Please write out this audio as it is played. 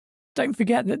Don't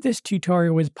forget that this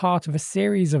tutorial is part of a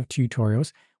series of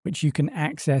tutorials which you can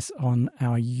access on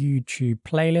our YouTube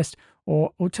playlist,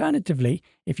 or alternatively,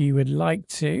 if you would like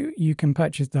to, you can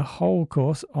purchase the whole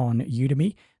course on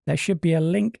Udemy. There should be a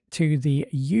link to the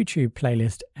YouTube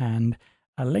playlist and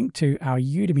a link to our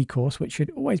Udemy course, which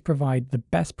should always provide the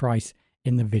best price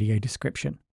in the video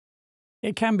description.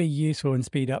 It can be useful and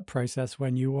speed up process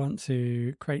when you want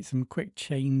to create some quick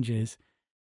changes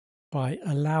by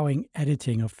allowing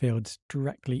editing of fields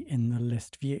directly in the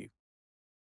list view.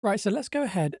 Right, so let's go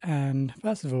ahead and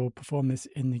first of all perform this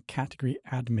in the category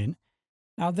admin.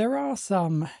 Now there are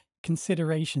some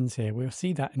considerations here. We'll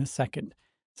see that in a second.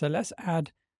 So let's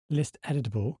add list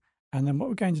editable, and then what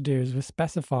we're going to do is we'll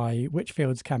specify which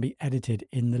fields can be edited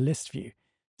in the list view.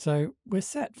 So we'll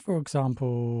set, for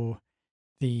example,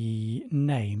 the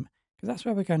name, because that's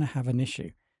where we're going to have an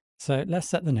issue. So let's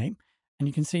set the name, and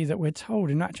you can see that we're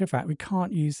told in actual fact we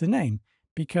can't use the name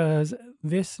because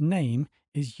this name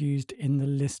is used in the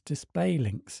list display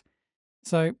links.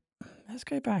 So let's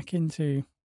go back into,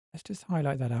 let's just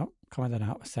highlight that out, comment that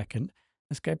out a second.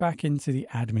 Let's go back into the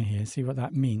admin here, see what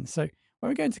that means. So when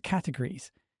we go into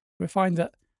categories, we'll find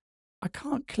that I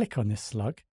can't click on this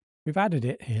slug. We've added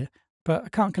it here, but I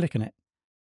can't click on it.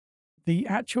 The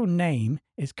actual name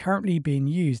is currently being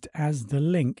used as the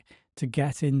link to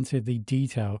get into the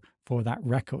detail for that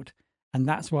record. And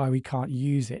that's why we can't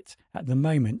use it at the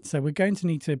moment. So we're going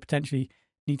to potentially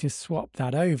need to swap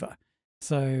that over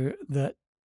so that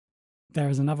there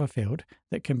is another field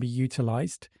that can be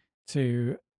utilized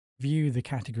to view the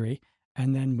category.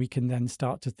 And then we can then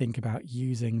start to think about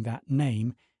using that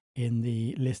name in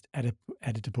the list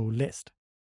editable list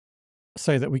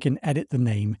so that we can edit the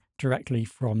name directly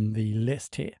from the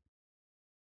list here.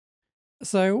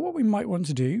 So what we might want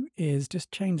to do is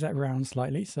just change that around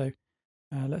slightly. So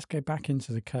let's go back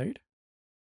into the code.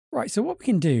 Right, so what we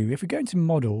can do, if we go into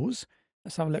models,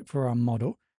 let's have a look for our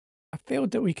model. A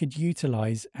field that we could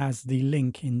utilize as the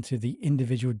link into the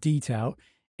individual detail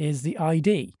is the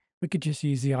ID. We could just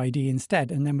use the ID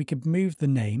instead, and then we could move the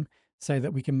name so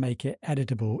that we can make it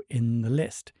editable in the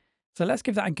list. So let's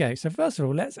give that a go. So first of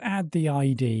all, let's add the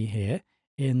ID here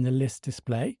in the list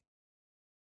display.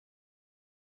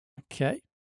 Okay,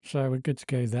 so we're good to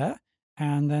go there.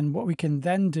 And then what we can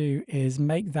then do is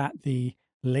make that the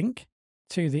link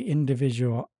to the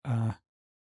individual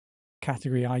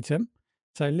category item.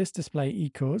 So list display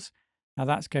equals, now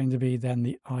that's going to be then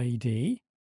the ID.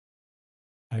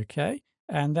 Okay,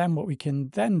 and then what we can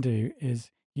then do is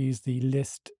use the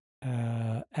list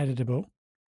editable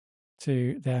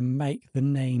to then make the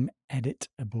name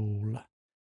editable.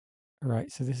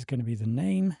 Right, so this is going to be the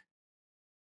name.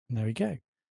 And there we go.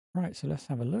 Right, so let's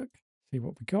have a look, see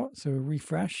what we got. So we'll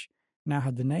refresh, now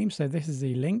had the name. So this is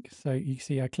the link. So you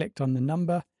see I clicked on the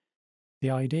number, the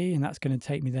ID, and that's going to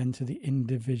take me then to the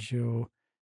individual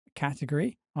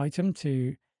category item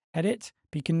to edit.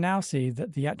 But you can now see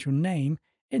that the actual name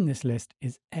in this list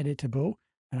is editable,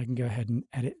 and I can go ahead and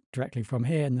edit directly from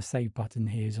here, and the save button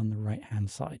here is on the right hand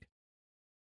side.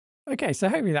 Okay, so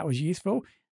hopefully that was useful.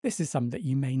 This is something that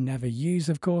you may never use,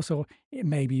 of course, or it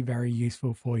may be very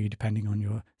useful for you depending on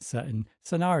your certain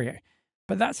scenario.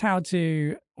 But that's how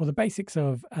to, or the basics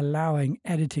of allowing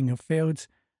editing of fields,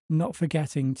 not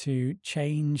forgetting to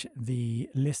change the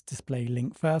list display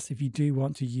link first if you do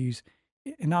want to use,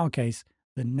 in our case,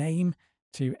 the name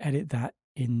to edit that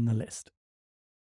in the list.